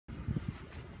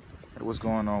Hey, what's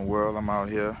going on, world? I'm out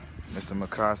here, Mr.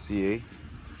 Mokaciá,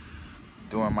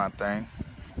 doing my thing.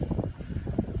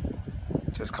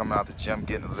 Just coming out the gym,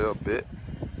 getting a little bit.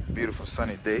 Beautiful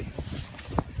sunny day.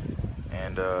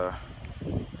 And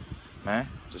man,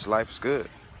 just life is good.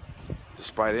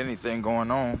 Despite anything going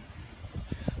on,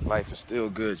 life is still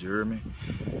good, you hear me?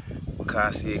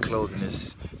 Mokaciá clothing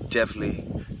is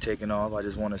definitely taking off. I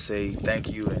just want to say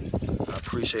thank you, and I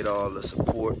appreciate all the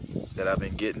support that I've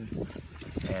been getting.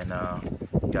 And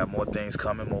got more things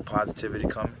coming, more positivity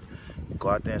coming. Go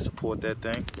out there and support that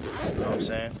thing. You know what I'm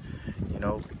saying? You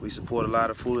know, we support a lot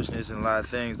of foolishness and a lot of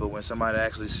things, but when somebody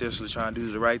actually seriously trying to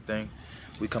do the right thing,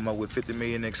 we come up with 50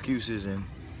 million excuses and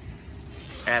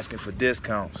asking for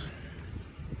discounts.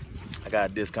 I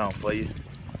got a discount for you.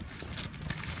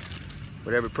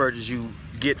 Whatever purchase you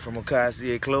get from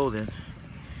Mokaciá clothing,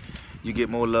 you get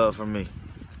more love from me.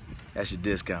 That's your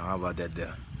discount. How about that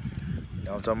there? You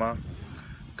know what I'm talking about?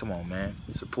 Come on, man.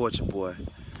 Support your boy.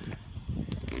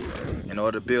 In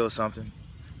order to build something,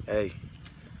 hey,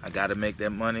 I gotta make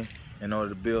that money in order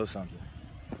to build something.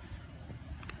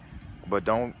 But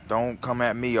don't come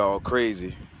at me all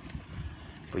crazy.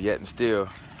 But yet and still,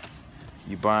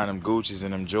 you buying them Gucci's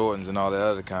and them Jordans and all that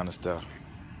other kind of stuff.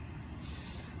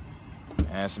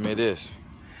 Answer me this.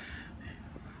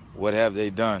 What have they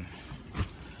done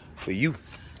for you?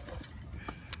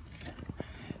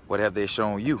 What have they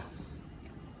shown you?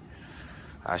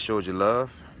 I showed you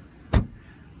love. I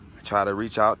try to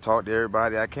reach out, talk to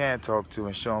everybody I can talk to,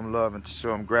 and show them love and to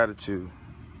show them gratitude.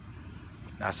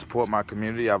 I support my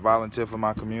community. I volunteer for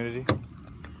my community.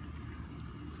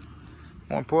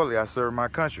 More importantly, I serve my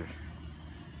country.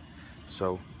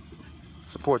 So,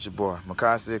 support your boy,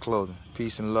 Mokaciá Clothing.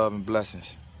 Peace and love and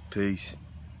blessings. Peace.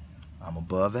 I'm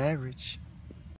above average.